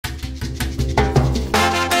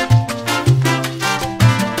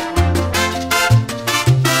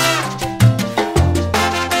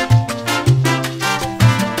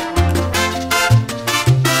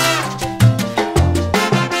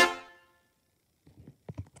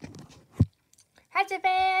Hi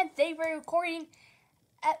fans, today we're recording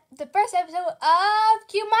the first episode of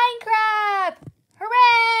Cube Minecraft!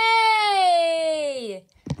 Hooray!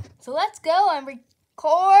 So let's go and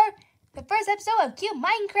record the first episode of Cube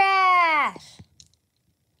Minecraft!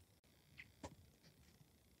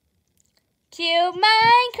 Cube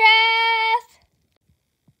Minecraft!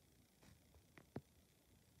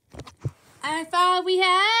 I thought we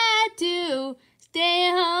had to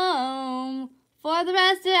stay home for the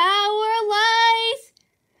rest of our lives,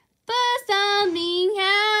 but something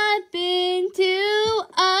happened to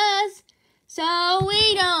us, so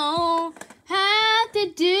we don't have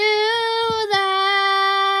to do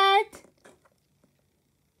that.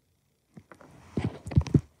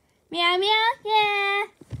 Meow, meow, yeah.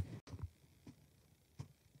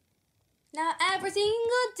 Now every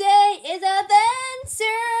single day is an adventure.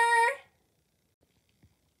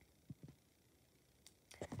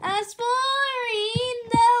 Exploring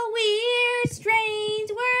the weird, strange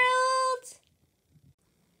world.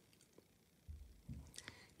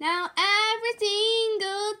 Now every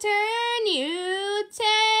single turn you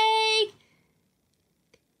take,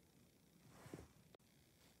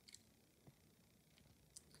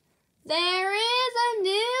 there is a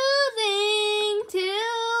new thing to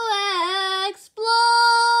explore.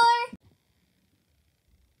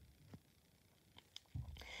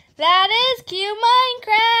 That is Cube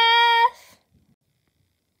Minecraft.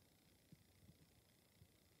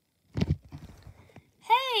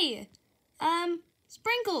 Hey,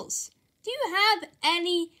 Sprinkles, do you have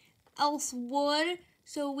any else wood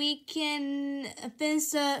so we can finish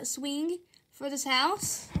the swing for this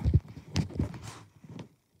house?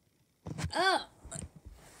 Oh,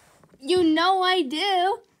 you know I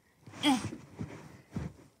do.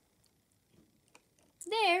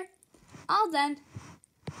 There, all done.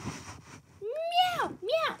 Meow,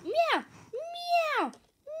 meow, meow, meow,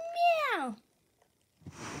 meow.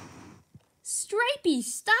 Stripey,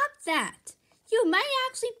 stop that. You might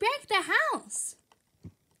actually break the house.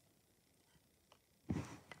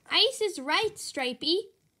 Ice is right, Stripey.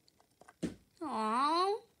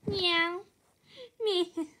 Aww, meow,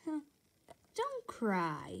 meow. Don't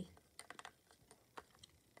cry.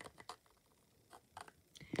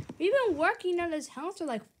 We've been working on this house for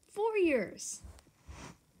like 4 years.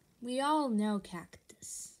 We all know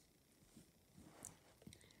Cactus.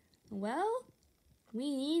 Well,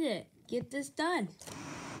 we need it. Get this done.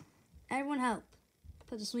 Everyone help.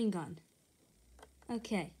 Put the swing on.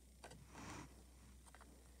 Okay.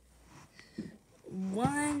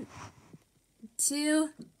 1, 2,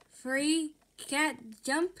 3, cat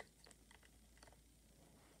jump.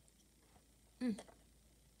 Do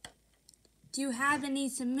you have any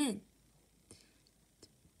cement?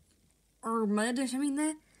 Or mud or something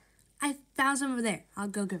there? I found some over there. I'll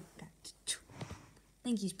go get that.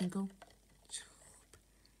 Thank you, Sprinkle.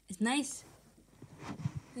 It's nice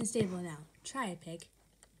and stable now. Try it, Pig.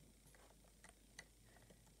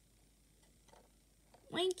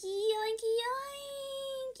 Oinky, oinky,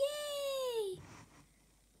 oink! Yay!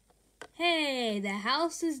 Hey, the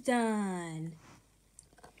house is done.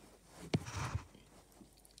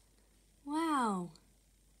 Wow.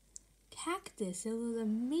 Cactus, it was an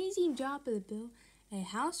amazing job to build a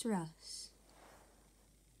house for us.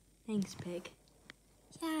 Thanks, Pig.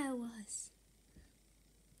 Yeah, it was.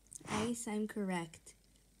 Ice, I'm correct.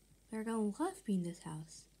 We're gonna love being in this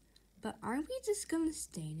house. But aren't we just gonna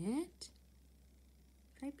stay in it?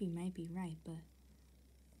 Stripey might be right, but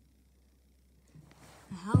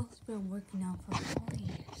the house has been working out for 4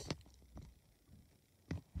 years.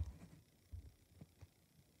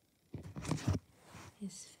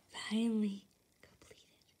 It's finally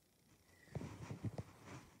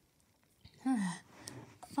completed.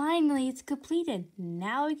 Finally, it's completed.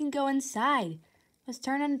 Now we can go inside. Let's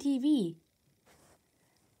turn on the TV.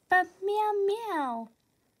 But meow meow.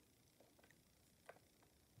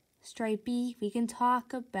 Stripey, we can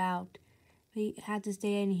talk about. We have to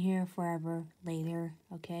stay in here forever later,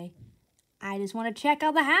 okay? I just want to check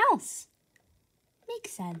out the house.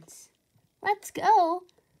 Makes sense. Let's go.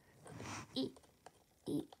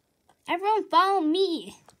 Everyone follow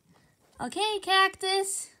me. Okay,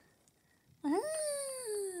 Cactus. Wait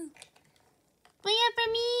up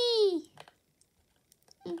for me.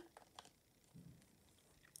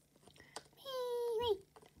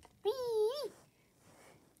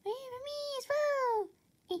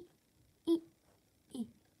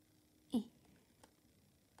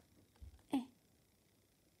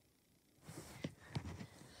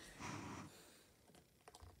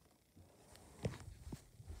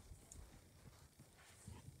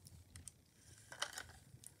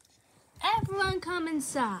 Everyone come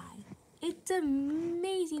inside. It's an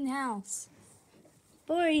amazing house.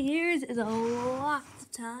 4 years is a lot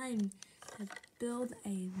of time to build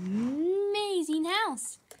an amazing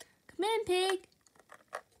house. Come in, Pig.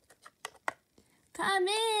 Come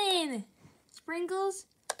in. Sprinkles.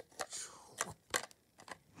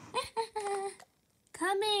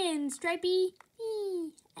 Come in, Stripey.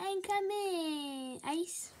 And come in.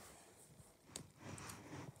 Ice.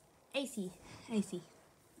 Icy. Icy.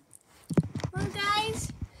 Well,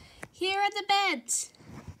 guys, here are the beds.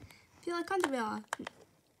 Feel comfortable.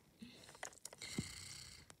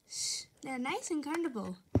 They're nice and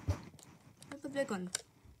comfortable. What's the big one?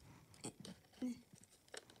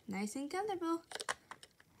 Nice and comfortable.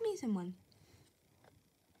 Me some one.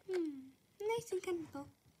 Nice and comfortable.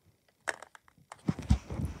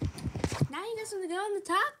 Now you just want to go on the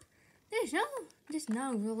top? There's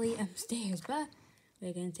no really upstairs, but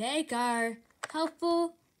we can take our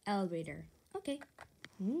helpful elevator. Okay.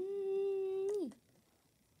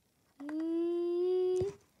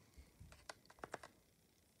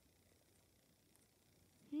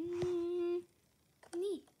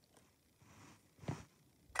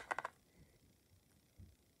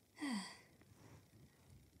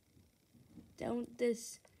 Don't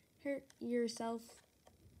this hurt yourself?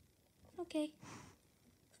 Okay.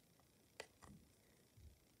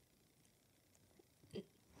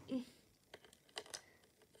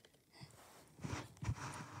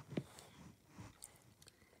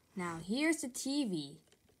 Now here's the TV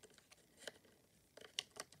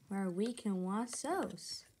where we can watch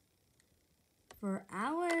shows for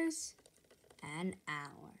hours and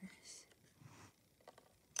hours.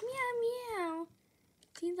 Meow meow.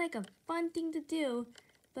 Seems like a fun thing to do,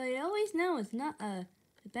 but I always know it's not the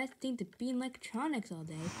best thing to be in electronics all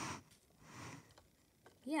day.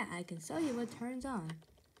 Yeah, I can show you what turns on.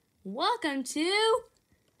 Welcome to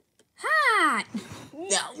Hot!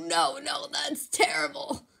 No, that's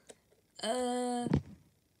terrible.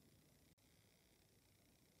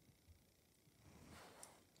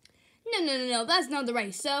 No, that's not the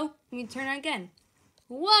right. So, let me turn on again.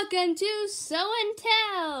 Welcome to Show and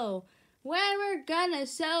Tell, where we're gonna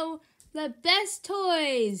show the best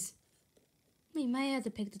toys. We might have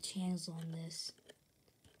to pick the channels on this.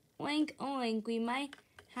 Oink, oink, we might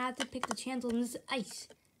have to pick the channels on this ice.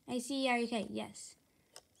 ICRK, yes.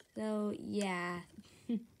 So, yeah,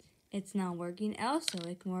 it's not working else, so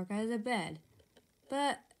it can work as a bed.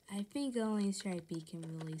 But I think only Stripey can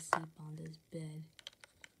really sleep on this bed.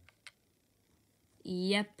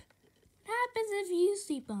 Yep. What happens if you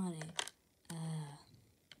sleep on it?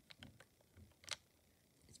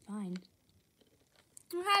 It's fine.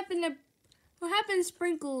 What happened if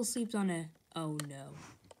Sprinkle sleeps on it? Oh no.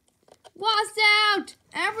 Watch out!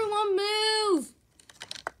 Everyone move!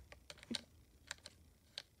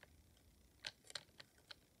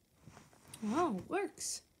 Oh, it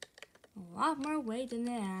works. A lot more weight than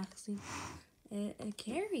it actually it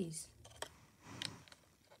carries.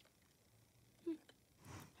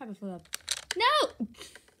 Have a foot up. No!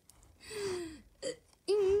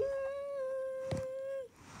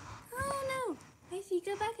 Oh no! I see.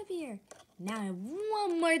 Go back up here. Now I have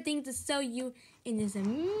one more thing to show you in this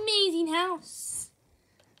amazing house.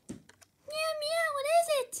 Meow meow. What is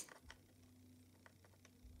it?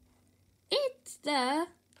 It's the.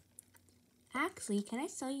 Actually, can I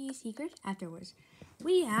show you a secret afterwards?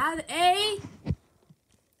 We have a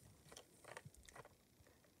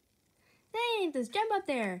thing. Let's jump up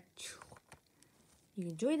there. You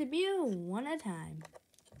can enjoy the view one at a time.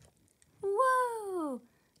 Whoa!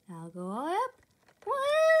 Now go all up.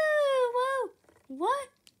 Whoa!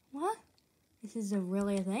 What? This is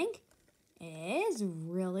really a thing? It is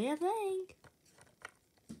really a thing.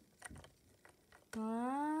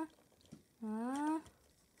 Whoa!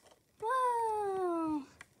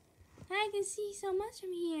 I can see so much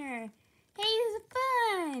from here. Hey, this is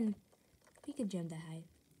fun. We could jump that high.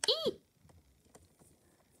 Eat!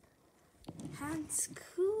 That's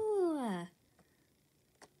cool.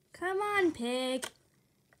 Come on, Pig.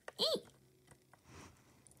 Eat!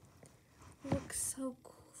 Looks so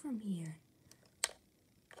cool from here.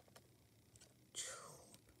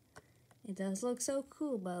 It does look so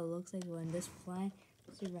cool, but it looks like when this fly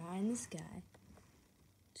is right in the sky.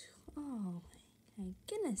 Oh my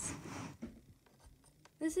goodness.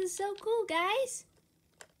 This is so cool, guys.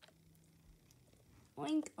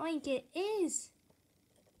 Oink, oink, it is.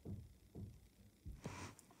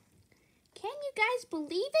 Can you guys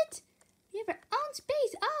believe it? We have our own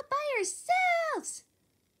space all by ourselves.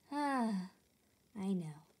 I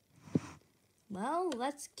know. Well,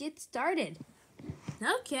 let's get started.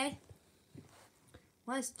 Okay.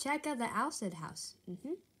 Let's check out the outside house. Let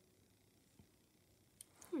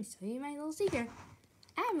me show you my little secret.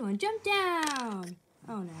 Everyone jump down.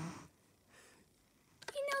 Oh no.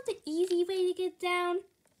 You know the easy way to get down?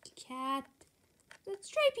 Cat.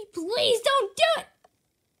 Stripey, please don't do it!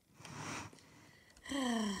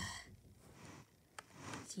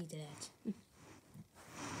 He did it.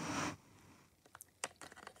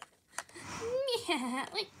 Yeah,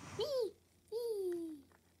 like me.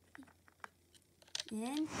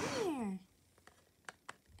 And here.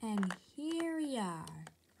 And here we are.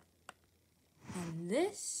 And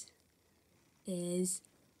this is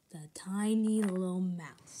the tiny little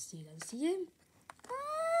mouse. You guys see him?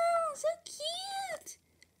 Oh, so cute!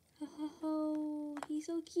 Oh, he's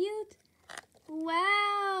so cute.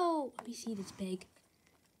 Wow! Let me see this pig.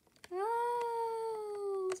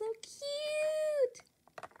 Oh, so cute!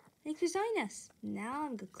 Thanks for showing us. Now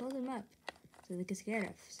I'm gonna close them up so they can scare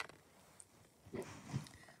us.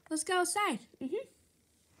 Let's go outside.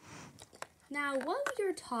 Now, what we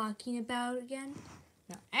were talking about again?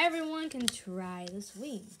 Now, everyone can try the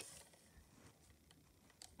swing.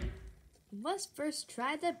 Let's first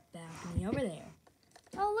try the balcony over there.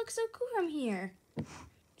 Oh, it looks so cool from here.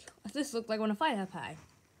 This looks like I want to fly up high.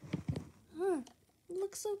 Huh, it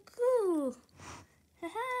looks so cool.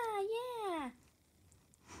 Haha, yeah.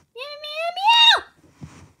 Meow, meow, meow.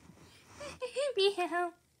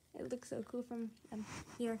 Meow. It looks so cool from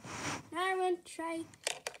here. Now I want to try.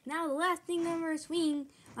 Now the last thing on our swing,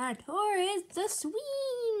 our tour is the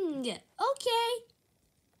swing. Okay.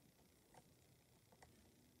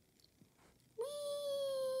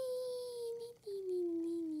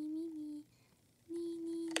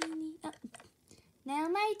 Oh, now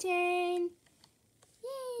my turn.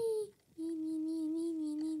 Yay.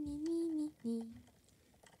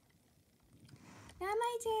 Now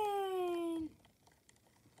my turn.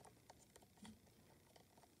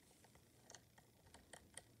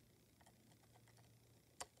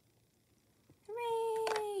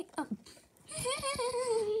 Hooray! Oh.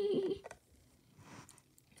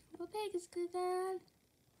 What pig is good on?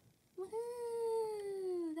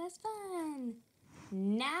 Woohoo! That's fun.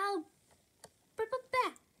 Now,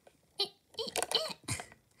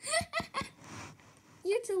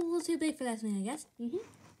 you're a little too big for that swing, I guess.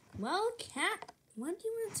 Well, Cat, what do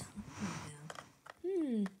you want to talk about?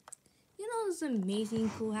 You know this amazing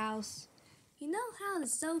cool house? You know how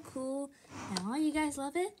it's so cool and all you guys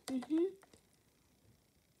love it?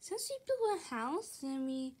 Since we built a house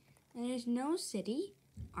and there's no city,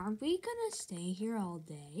 aren't we gonna stay here all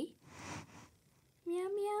day? Meow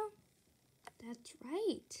meow. That's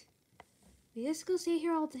right. We just gonna stay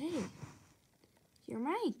here all day. You're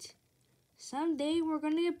right. Someday we're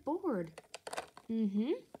gonna get bored.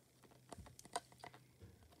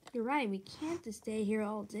 You're right, we can't just stay here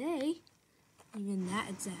all day. Even that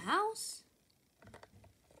it's a house.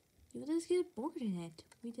 You'll just get bored in it.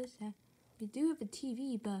 We do have a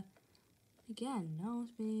TV, but again, no one's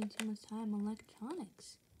spending too much time on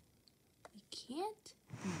electronics. We can't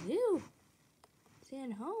do. Stay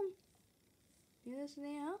at home. You just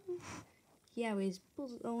stay at home. Yeah, we just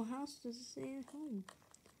built our own house to stay at home.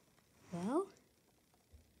 Well,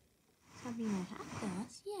 something might happen to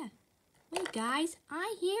us, yeah. Wait, guys,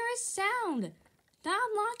 I hear a sound. Stop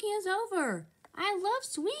knocking us over. I love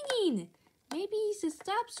swinging. Maybe he should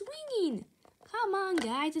stop swinging. Come on,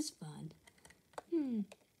 guys, it's fun. I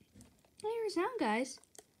hear a sound, guys.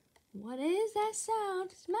 What is that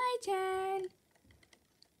sound? It's my turn.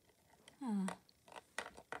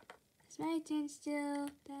 It's my turn still,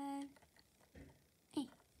 Dad. Hey,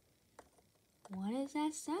 what is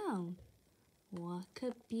that sound? What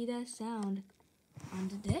could be that sound on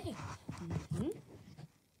today?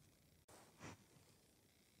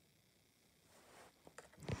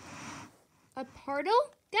 A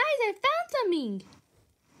portal? Guys, I found something!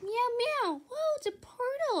 Meow meow! Whoa, it's a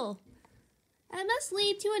portal! I must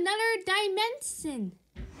lead to another dimension.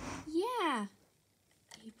 Yeah.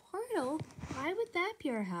 A portal? Why would that be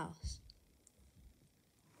our house?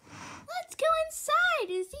 Let's go inside!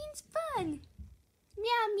 It seems fun.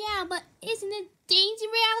 Meow meow, but isn't it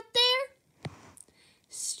dangerous out there?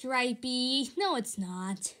 Stripey, no it's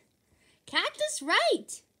not. Cat is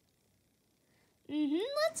right.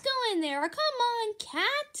 Let's go in there. Come on,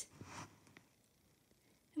 Cat.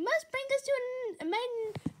 It must bring us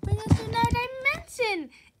to another dimension.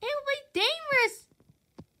 It will be dangerous.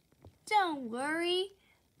 Don't worry.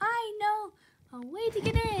 I know a way to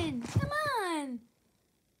get in. Come on.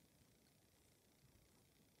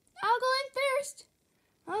 I'll go in first.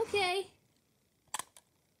 Okay.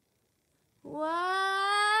 Whoa.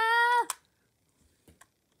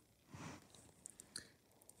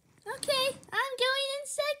 Okay, I'm going in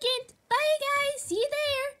second. Bye, guys. See you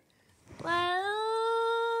there. Whoa.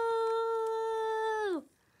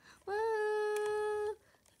 Whoa.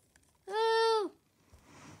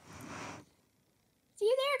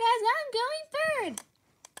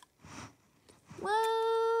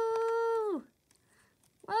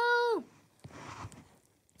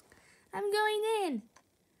 I'm going in.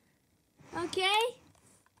 Okay?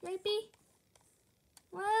 Maybe?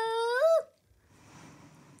 Whoa!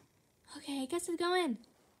 Okay, I guess I'll go in.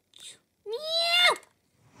 Meow!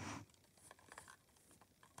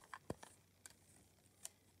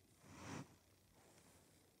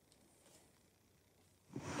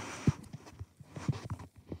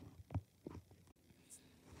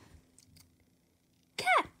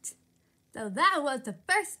 Cat! So that was the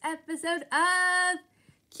first episode of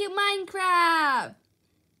Cute Minecraft.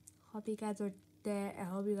 Hope you guys are there. I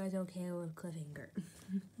hope you guys are okay with cliffhanger.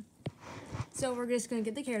 So we're just gonna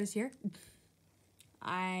get the characters here.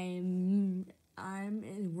 We're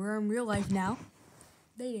in real life now.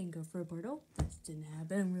 They didn't go for a portal. This didn't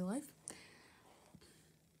happen in real life.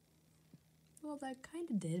 Well, that kind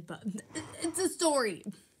of did, but it's a story.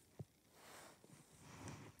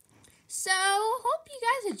 So, hope you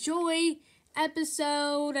guys enjoy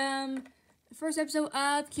first episode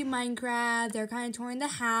of Cute Minecraft. They're kind of touring the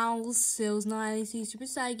house. It was not anything super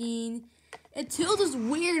exciting. Until this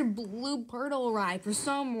weird blue portal arrived for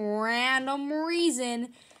some random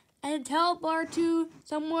reason. And it teleported to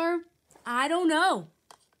somewhere, I don't know.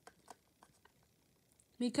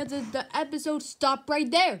 Because the episode stopped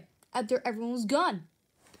right there after everyone was gone.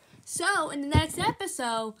 So, in the next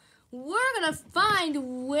episode, we're gonna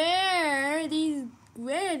find where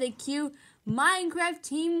the cute Minecraft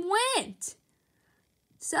team went.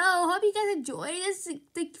 So, hope you guys enjoyed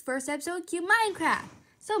the first episode of Cute Minecraft.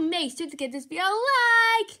 So, make sure to give this video a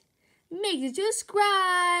like. Make sure to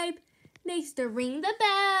subscribe. Make sure to ring the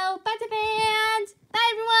bell. Bye, the fans.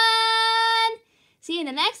 Bye, everyone. See you in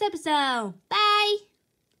the next episode. Bye.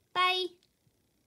 Bye.